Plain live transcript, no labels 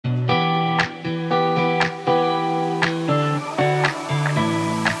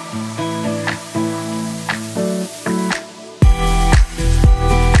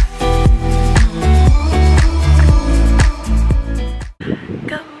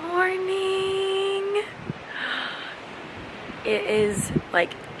It is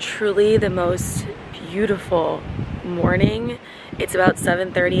like truly the most beautiful morning. It's about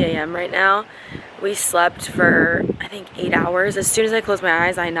 7:30 a.m. right now. We slept for I think 8 hours. As soon as I closed my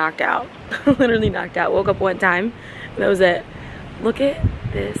eyes, I knocked out. Literally knocked out. Woke up one time, and that was it. Look at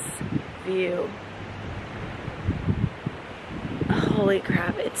this view. Holy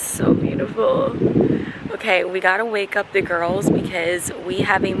crap, it's so beautiful. Okay, we gotta wake up the girls because we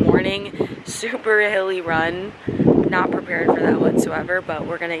have a morning super hilly run. Not prepared for that whatsoever, but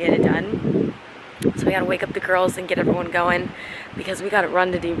we're gonna get it done. So we gotta wake up the girls and get everyone going because we got a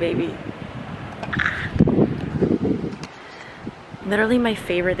run to do, baby. Literally my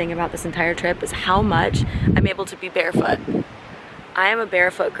favorite thing about this entire trip is how much I'm able to be barefoot. I am a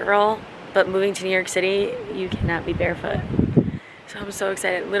barefoot girl, but moving to New York City, you cannot be barefoot. So I'm so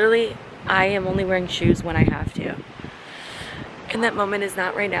excited. Literally, I am only wearing shoes when I have to. And that moment is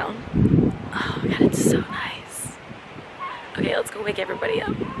not right now. Oh God, it's so nice. Okay, let's go wake everybody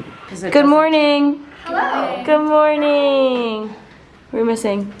up. Good morning. Hello. Good morning. We're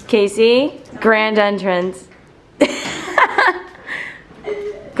missing Casey. Grand entrance.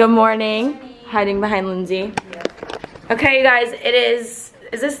 Good morning. Hiding behind Lindsay. Okay, you guys, it is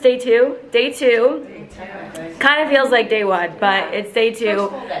this day 2? Day 2. Kind of feels like day 1, but it's day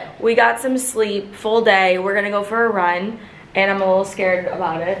 2. We got some sleep, full day. We're gonna go for a run, and I'm a little scared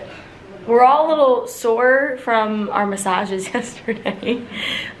about it. We're all a little sore from our massages yesterday,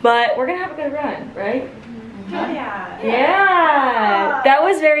 but we're gonna have a good run, right? Yeah. Yeah. That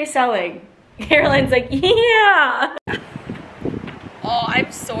was very selling. Caroline's like, yeah. Oh,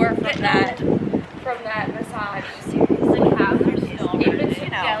 I'm sore from that massage. Seriously, how they're still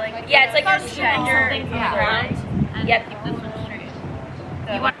yeah, it's like you're stretching your ground. Yep.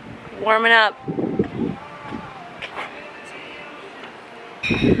 You want warming up.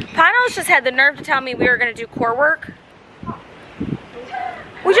 Panos just had the nerve to tell me we were gonna do core work.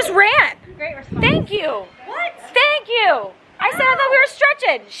 We just ran. Great response. Thank you. What? Thank you. I said I thought we were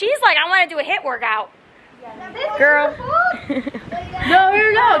stretching. She's like, I want to do a HIIT workout. Girl. No, here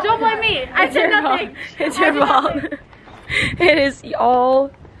we go. Don't blame me. I said nothing. It's your fault. It is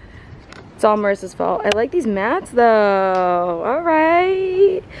all. It's all Marissa's fault. I like these mats though. All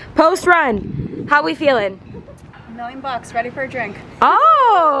right. Post run. How we feeling? $1,000,000. Ready for a drink.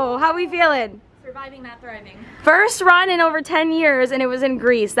 Oh, how we feeling? Surviving, not thriving. First run in over 10 years, and it was in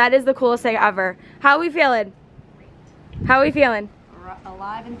Greece. That is the coolest thing ever. How we feeling? How we feeling?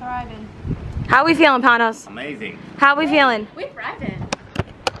 Alive and thriving. How we feeling, Panos? Amazing. How we feeling? We thriving.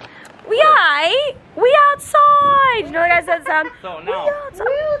 We outside. You know what I said, sound? So now,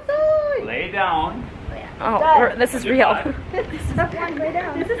 lay down. Oh, this is real. Step 1, lay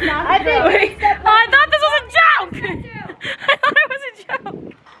down. This is not I thought this was a joke. I thought it was a joke.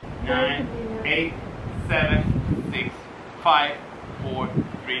 9, 8, 7, 6, 5, 4,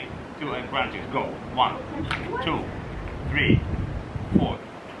 3, 2, and crunches. Go. 1, 2, 3, 4,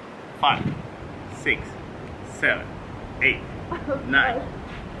 5, 6, 7, 8, 9,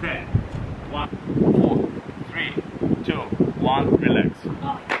 10. 1, 4, 3, 2, 1. Relax.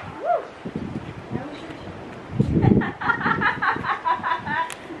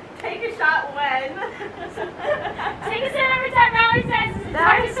 Take a shot when. Take a sip every time Mallory says it's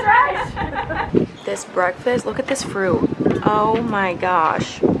time to stretch. This breakfast, look at this fruit. Oh my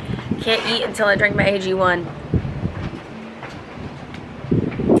gosh. Can't eat until I drink my AG1.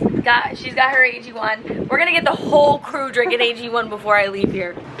 She's got her AG1. We're gonna get the whole crew drinking AG1 before I leave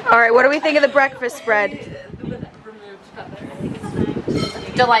here. All right, what do we think of the breakfast spread?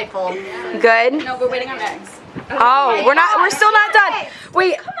 Delightful. Good? No, we're waiting on eggs. Oh, we're still not done.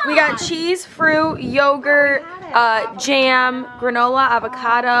 Wait, we got cheese, fruit, yogurt, jam, granola,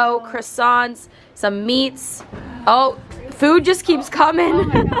 avocado, croissants, some meats. Oh, food just keeps coming. Oh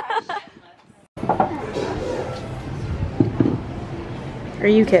my gosh. Are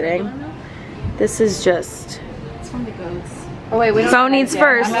you kidding? This is just. It's from the goats. Oh wait, we don't. Phone needs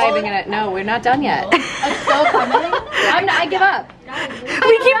first. I'm not even gonna. No, we're not done yet. It's still coming. I give up.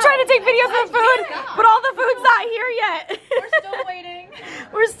 We keep trying to take videos of the food, but all the food's not here yet. We're still waiting.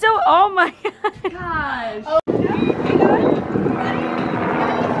 We're still. Oh my god. Gosh. Oh.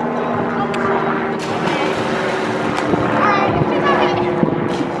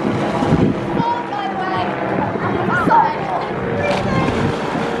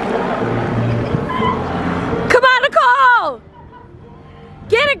 Come on, Nicole!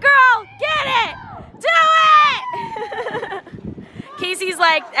 Get it, girl! Get it! Do it! Casey's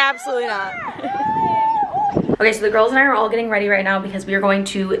like, absolutely not. Okay, so the girls and I are all getting ready right now because we are going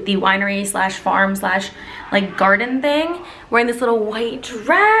to the winery slash farm slash like garden thing. Wearing this little white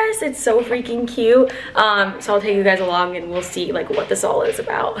dress. It's so freaking cute. So I'll take you guys along and we'll see like what this all is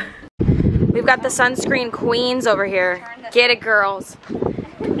about. We've got the sunscreen queens over here. Get it, girls.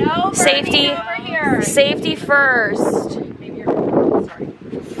 No, safety, over here. Safety first. Maybe you're sorry.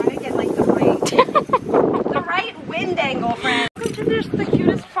 Try to get like the right, the right wind angle, friend. This is the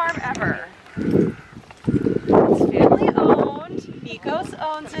cutest farm ever. It's family owned. Mykonos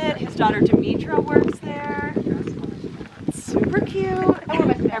owns it. His daughter Dimitra works there. It's super cute.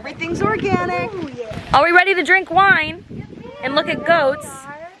 Everything's organic. Are we ready to drink wine and look at goats?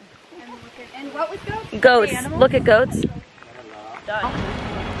 And what was goats? Goats. Look at goats. Done.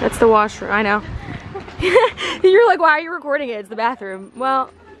 That's the washroom. I know. You're like, why are you recording it? It's the bathroom.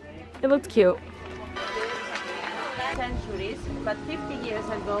 Well, it looked cute. Centuries, but 50 years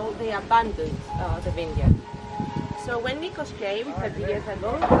ago they abandoned the vineyard. So when Nikos came 30 years ago,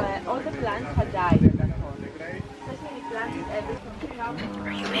 all the plants had died. Especially plants, everything.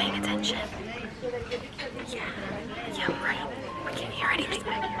 Are you paying attention? Yeah. Yeah, right. We can't hear anything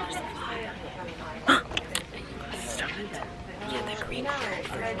back here. There's a fire. Stop it. Yeah, the green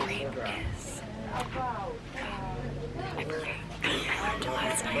grape is... I forgot. I learned it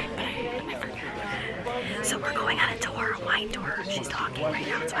last night, but I forgot. So we're going on a tour, a wine tour. She's talking right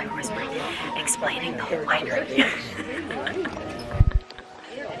now, so I'm whispering, explaining the whole winery.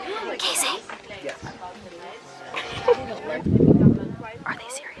 Casey! Are they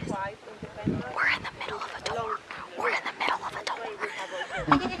serious? We're in the middle of a tour. We're in the middle of a tour.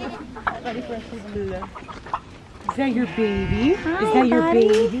 Is that your baby? Hi, Is that your buddy.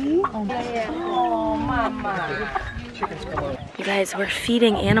 baby? Oh, mama. You guys, we're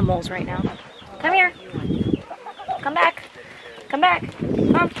feeding animals right now. Come here. Come back. Come back.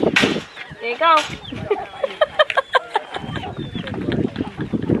 Come. There you go.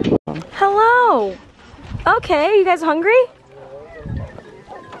 Hello. Okay, you guys hungry?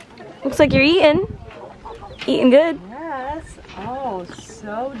 Looks like you're eating. Eating good. Yes. Oh,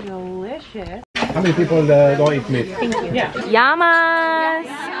 so delicious. How many people don't eat meat? Thank you. Yeah. Yamas.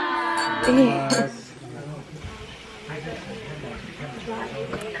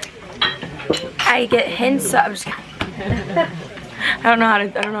 I get hints. I'm just kidding. I don't know how to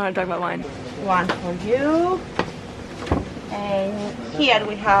talk about wine. One for you. And here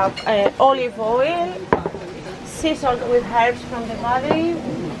we have olive oil, seasoned with herbs from the valley,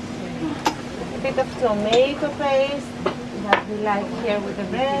 a bit of tomato paste that we like here with the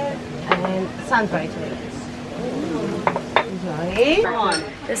bread, and sun-dried grapes. Enjoy.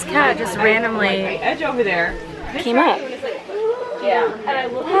 This cat just randomly Edge over there. came up. Yeah. And I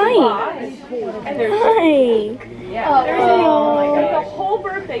look Hi. and there's Hi. oh my God. The whole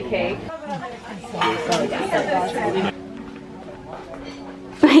birthday cake.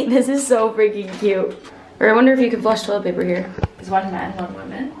 Wait, this is so freaking cute. Or I wonder if you could flush toilet paper here. Is one men, one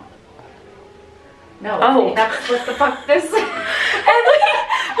women? No. Oh. That's what the fuck this. And like,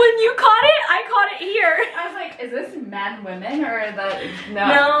 when you caught it, I caught it here. I was like, is this men, women, or the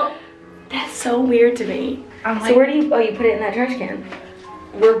No. That's so weird to me. I'm So like, where do you, oh, you put it in that trash can.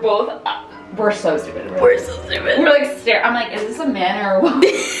 we're both, we're so stupid. We're so stupid. We're like stare. I'm like, is this a man or a woman?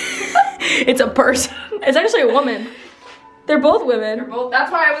 It's a person. It's actually a woman. They're both women. Well,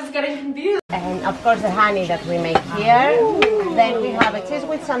 that's why I was getting confused. And of course the honey that we make here. Then we have a cheese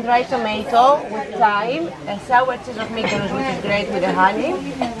with sun-dried tomato, with thyme, a sour cheese of Mykonos which is great with the honey.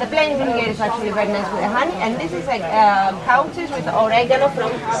 The plain vinegar is actually very nice with the honey. And this is like cow cheese with oregano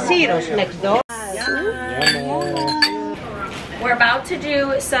from Syros next door. We're about to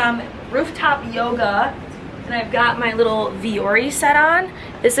do some rooftop yoga. And I've got my little Viore set on.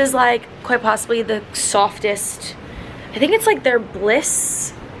 This is like quite possibly the softest, I think it's like their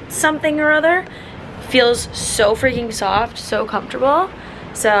Bliss something or other. Feels so freaking soft, so comfortable.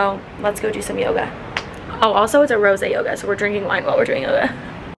 So let's go do some yoga. Oh, also it's a rosé yoga, so we're drinking wine while we're doing yoga.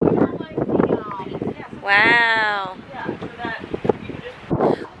 Wow.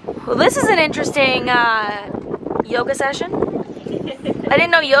 Well, this is an interesting yoga session. I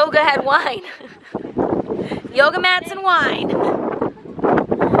didn't know yoga had wine. Yoga mats and wine.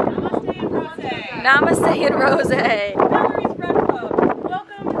 Namaste and Rosé. Namaste and rosé. Winery's Bread Club.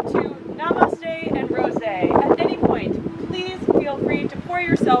 Welcome to Namaste and Rosé. At any point, please feel free to pour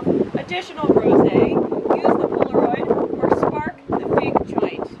yourself additional rosé, use the Polaroid, or spark the fake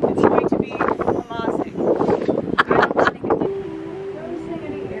joint. It's going to be amazing. Noticing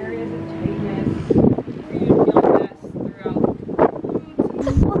any areas of tightness where you feel this throughout.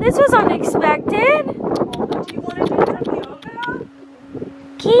 Well, this was unexpected. Do you want to do some yoga?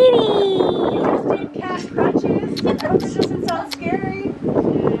 Kitty! Cat crutches. I hope it doesn't sound scary.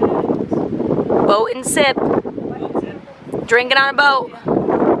 Boat and sip. Drinking on a boat.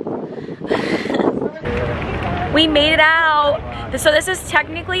 We made it out. So this is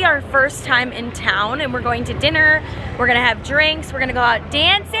technically our first time in town, and we're going to dinner. We're gonna have drinks. We're gonna go out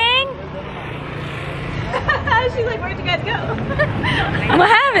dancing. She's like, where'd you guys go? What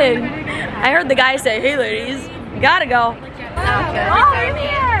happened? I heard the guy say, "Hey ladies, you gotta go." Oh, we're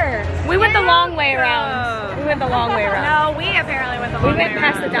here. We went the long way around. We went the long way around. No, we apparently went the long way We went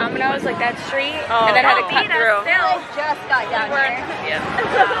past the Domino's, like that street, and then had to cut through. Still just got down here.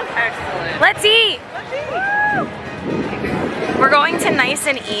 Excellent. Let's eat. We're going to Nice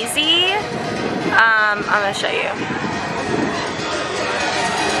and Easy. I'm gonna show you.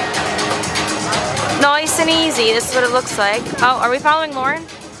 Nice and Easy. This is what it looks like. Oh, are we following Lauren?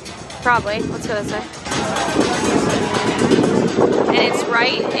 Probably. Let's go this way. And it's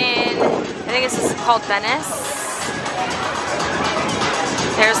right in, I think this is called Venice.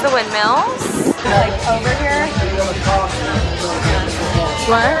 There's the windmills. Like over here.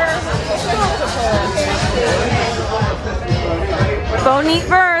 What? Bonite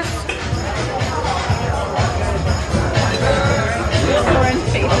birth.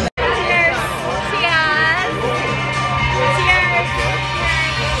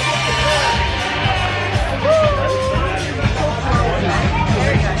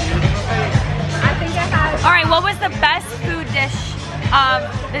 What was the best food dish of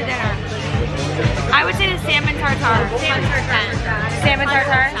the dinner? I would say the salmon tartare. Salmon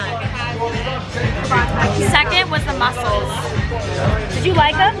tartare. Second was the mussels. Did you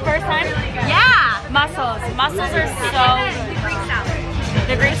like them first time? Yeah. Mussels. Mussels are so.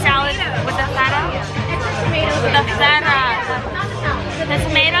 The Greek salad with the feta. With the feta. The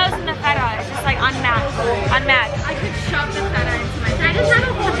tomatoes and the feta. It's just like unmatched. Unmatched. I could shove the feta into my. Can I just have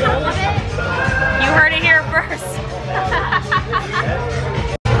a whole bowl of it? You heard it here first.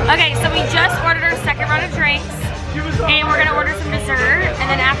 Okay, so we just ordered our second round of drinks, and we're gonna order some dessert, and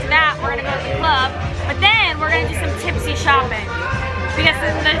then after that, we're gonna go to the club, but then we're gonna do some tipsy shopping, because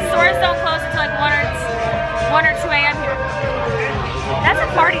the stores don't close until like 1 or 2 a.m. here. That's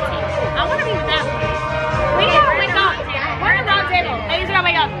a party team. I wanna be with them. We need to wake up. We're in the round table. Ladies, we gotta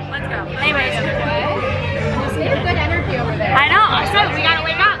wake up. Let's go. Anyways. You have good energy over there. I know, I said we gotta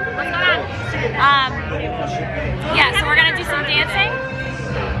wake up. What's going on? Yeah, so we're gonna do some dancing.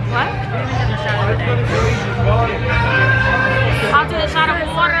 What? I'll do the shot of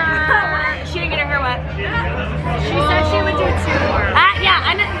water. She didn't get her hair wet. She said she would do 2 more. Yeah,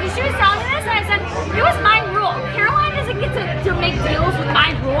 and she was telling me this, and I said, it was my rule. Caroline doesn't get to make deals with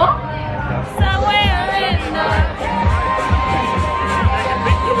my rule. Somewhere in the...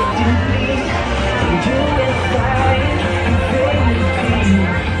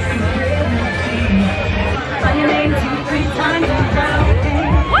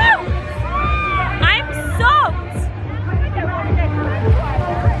 Woo! I'm soaked!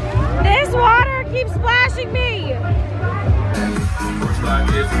 This water keeps splashing me!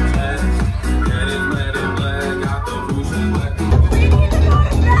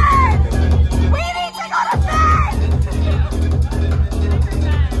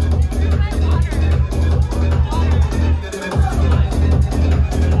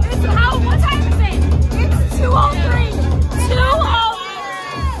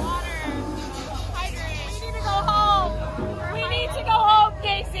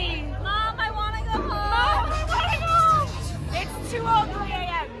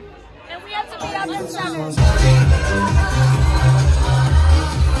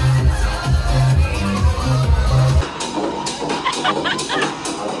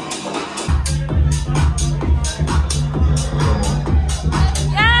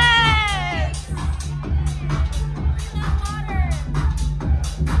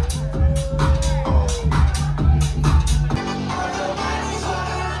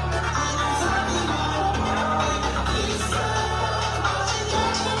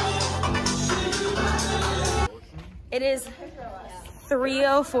 It is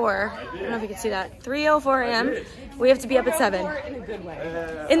 3:04. I don't know if you can see that. 3:04 a.m. We have to be up at 7.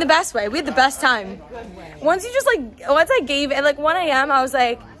 In the best way. We had the best time. Once I gave at like 1 a.m. I was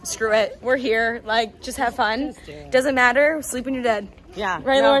like, screw it. We're here. Like, just have fun. Doesn't matter. Sleep when you're dead. Yeah.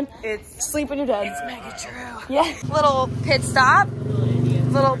 Right, Lauren? It's sleep when you're dead. It's mega true. Yeah. Little pit stop.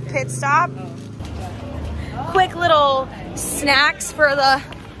 Quick little snacks from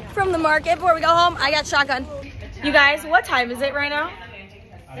the market before we go home. I got shotgun. You guys, what time is it right now?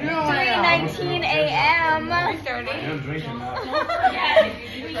 3:19 a.m. 3:30.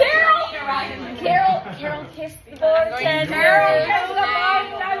 Carol kissed the board. Carol kissed the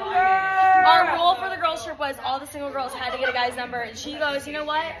board. girls trip was all the single girls had to get a guy's number, and she goes, you know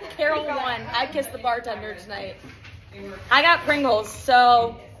what? Carol won. I kissed the bartender tonight. I got Pringles,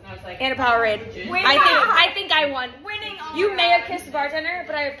 so and a Powerade. I think I won. Winning. You may have kissed the bartender,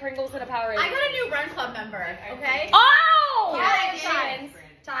 but I have Pringles and a Powerade. I got a new Run Club member. Okay. Oh! Yeah,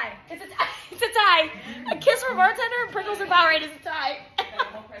 tie. It's a tie. A kiss from a bartender and Pringles and Powerade is a tie.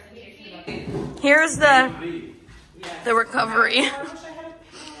 Here's the recovery.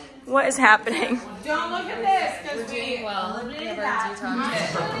 What is happening? Don't look at this, because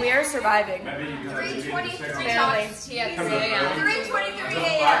We are surviving. 3:23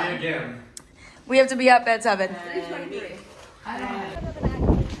 a.m. We have to be up at 7.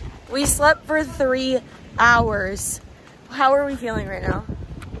 We slept for 3 hours. How are we feeling right now?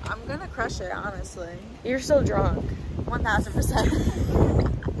 I'm gonna crush it, honestly. You're so drunk. 1000%.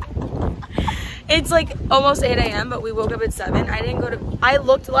 It's like almost 8 a.m., but we woke up at 7. I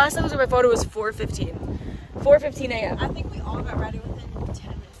looked, last time I was on my photo was 4:15. 4:15 a.m. I think we all got ready within 10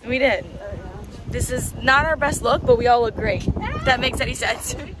 minutes. We did. This is not our best look, but we all look great. If that makes any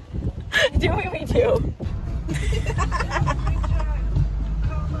sense. Do we do.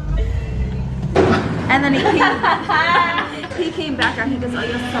 And then he came back and he goes, oh,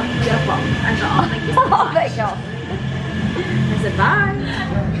 you're so beautiful. I said, oh, thank you so much. Thank you. I said, bye.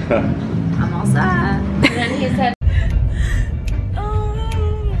 I'm all set. And then he said,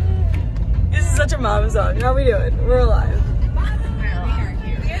 This is such a mom song. How are we doing? We're alive.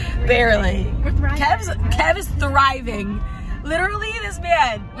 Barely. Kev is thriving. Literally, this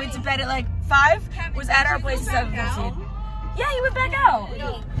man went to bed at like 5, was at our place at 7:15. Yeah, he went back out.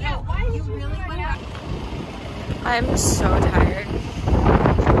 I'm so tired.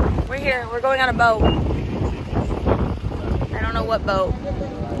 We're here. We're going on a boat. I don't know what boat.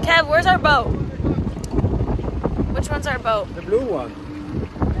 Kev, where's our boat? Which one's our boat? The blue one.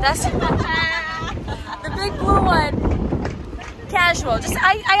 That's the big blue one. Casual. Just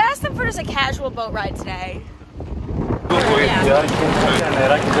I asked them for just a casual boat ride today. Guys,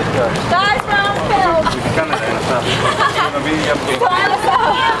 we're film.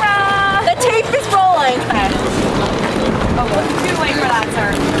 The tape is rolling. Oh, too late for that, sir.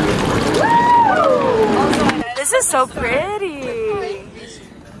 Woo! This is so pretty.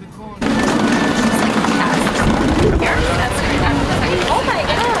 Oh my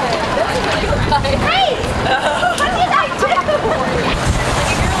god. Hey! What did I do?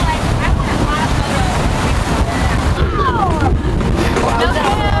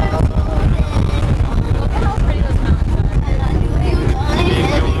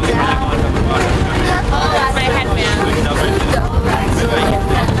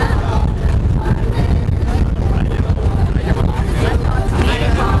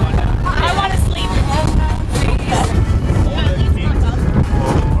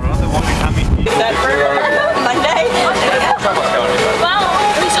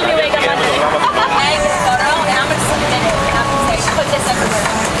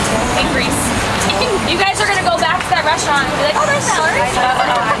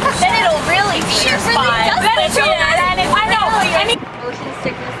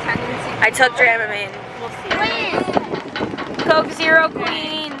 I took Dramamine. We'll see. Coke Zero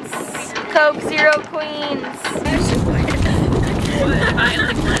Queens. Coke Zero Queens.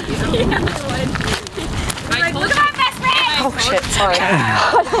 like, look at my best friend! Oh shit, sorry.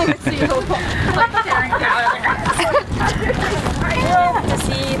 To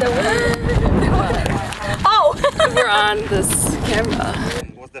see the Oh! We're on this camera.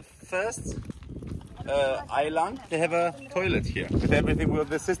 Was the first island they have a toilet here with everything with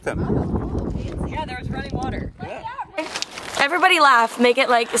the system. Yeah, there was running water. Yeah. Everybody laugh. Make it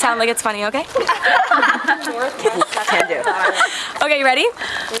like sound like it's funny, okay? Can do. Okay, you ready?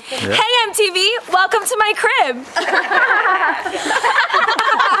 Yeah. Hey MTV, welcome to my crib.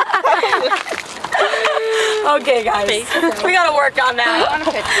 Okay, guys, we gotta work on that.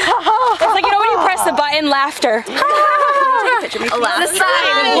 It's like, you know when you press the button, laughter. The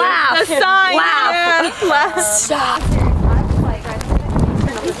sign, laugh. The sign, laugh. Yeah. Laugh. Stop.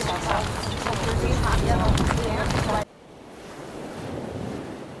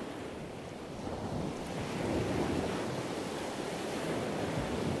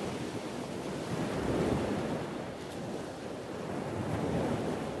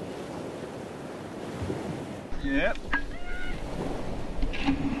 Yeah.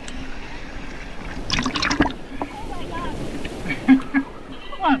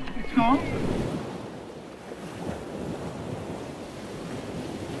 What? It's gone?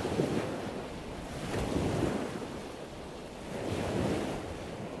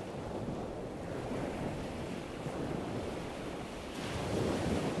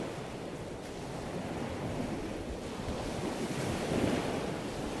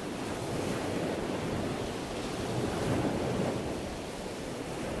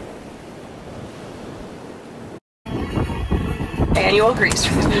 annual Greece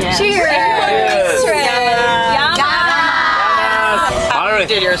trip. Yeah. Cheers! Alright,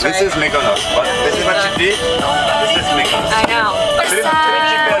 did yours, this right? is Mykonos, but this is what you did. This is Mykonos. I know.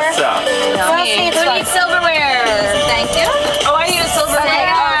 Who needs silverware? Thank you. Oh, I need a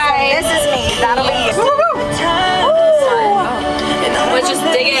silverware. This is me. That'll be you. Let's just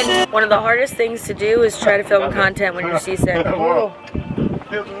dig in. One of the hardest things to do is try to film content when you're seasick.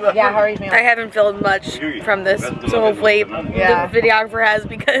 Yeah, hurry me. I haven't filmed much from this, so hopefully the videographer has,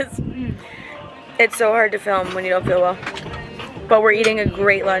 because it's so hard to film when you don't feel well. But we're eating a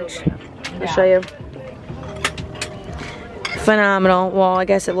great lunch. I'll show you. Phenomenal. Well, I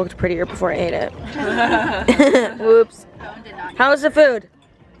guess it looked prettier before I ate it. Whoops. How's the food?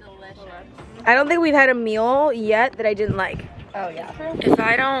 Delicious. I don't think we've had a meal yet that I didn't like. Oh yeah. If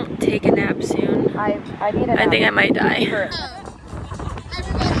I don't take a nap soon, I need a I think I might die.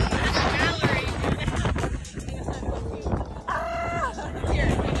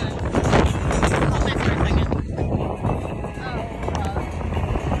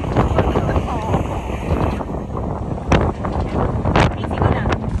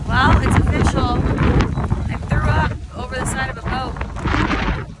 Well, it's official. I threw up over the side of a boat.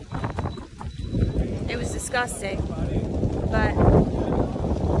 It was disgusting, but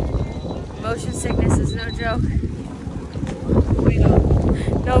motion sickness is no joke.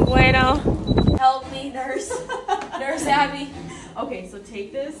 No bueno. Help me, nurse. Nurse Abby. Okay, so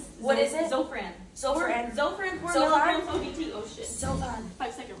take this. What is it? Zofran. Zofran. Zofran 4 Zofran? milligrams ODT. Oh shit. Zofran.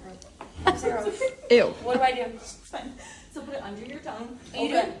 5-second rule. 0. Ew. What do I do? Fine. So put it under your tongue. You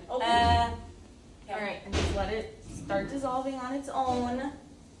do it. Open. Alright, and just let it start dissolving on its own.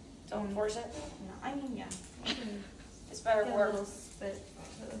 Don't force it. No, I mean, yeah. It's better Get a for little spit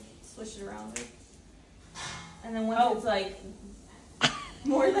to swish it around it. And then once it's like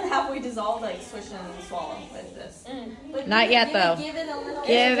more than halfway dissolved, like swish it and swallow with this. But Not yet, though. Give it a little.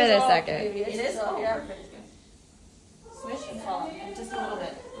 Give it a second. It is? Oh, yeah. Perfect. Good. Swish and swallow. And just a little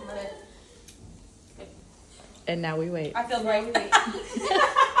bit. Let it. And now we wait. I feel great.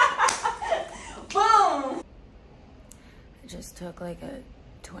 Boom! I just took like a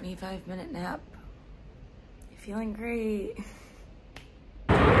 25-minute nap. Feeling great.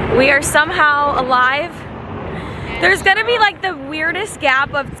 We are somehow alive. There's gonna be like the weirdest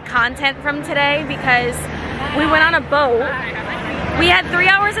gap of content from today because we went on a boat. We had 3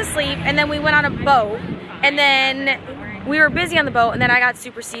 hours of sleep and then we went on a boat and then we were busy on the boat and then I got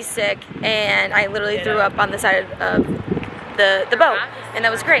super seasick and I literally threw up on the side of the boat and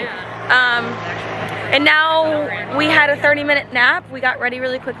that was great. And now we had a 30-minute nap. We got ready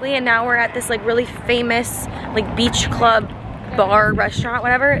really quickly and now we're at this like really famous like beach club bar, restaurant,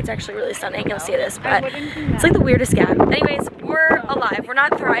 whatever. It's actually really stunning. You'll see this, but it's like the weirdest gap. Anyways, we're alive. We're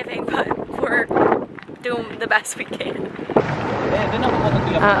not thriving, but we're doing the best we can.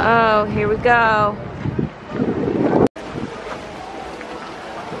 Uh-oh, here we go.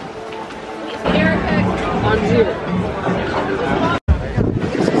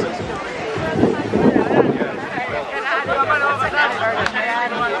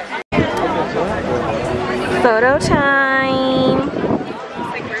 Photo time.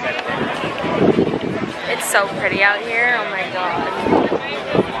 It's so pretty out here. Oh my god.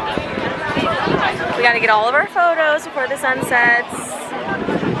 We gotta get all of our photos before the sun sets.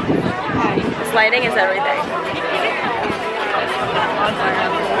 This lighting is everything.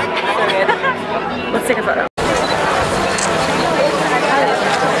 So good. Let's take a photo.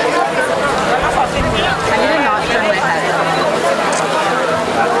 I need to not turn my head.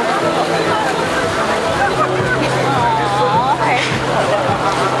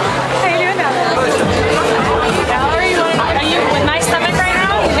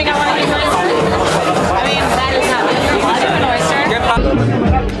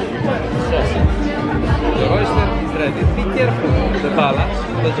 Be careful the balance,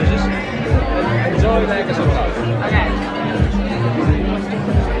 but you just enjoy like a surprise. Okay.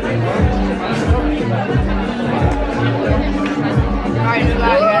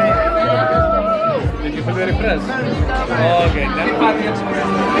 Did you feel very fresh? Okay, then party for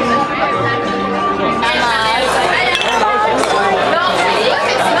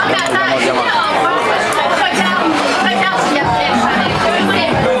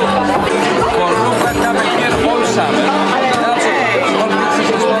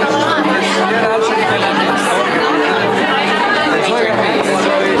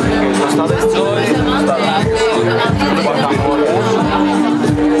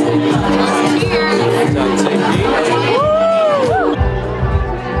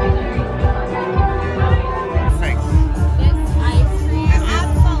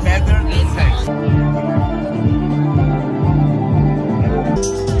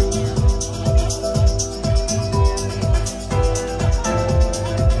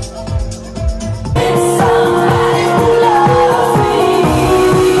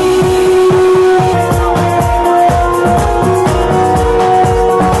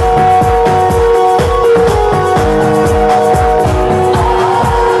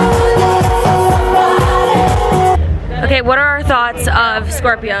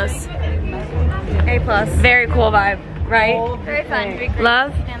Scorpios. A+. Very cool vibe, right? Very fun. Very great.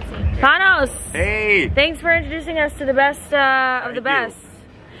 Love? Panos! Hey! Thanks for introducing us to the best of the best.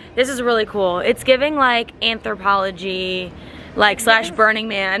 This is really cool. It's giving like anthropology, like / Burning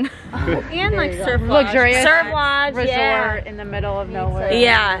Man. And like surf lodge. Luxurious Surf lodge, resort yeah. in the middle of nowhere.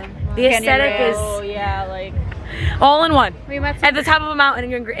 Yeah. The aesthetic is Yeah, like all in one. we met some, At the top of a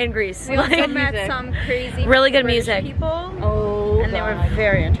mountain in Greece. we also Like, met some crazy really good British music. people. Oh, And they were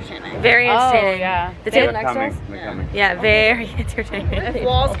very entertaining. Very entertaining. yeah. The table They're next to coming. us? They're coming. Yeah, very entertaining. If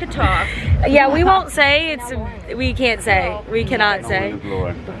walls could talk. Yeah, we won't say. We can't say. We cannot say.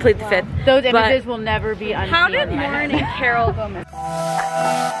 Lord. Plead the fifth. Those But- images will never be unseen. How did Lauren and Carol go missing?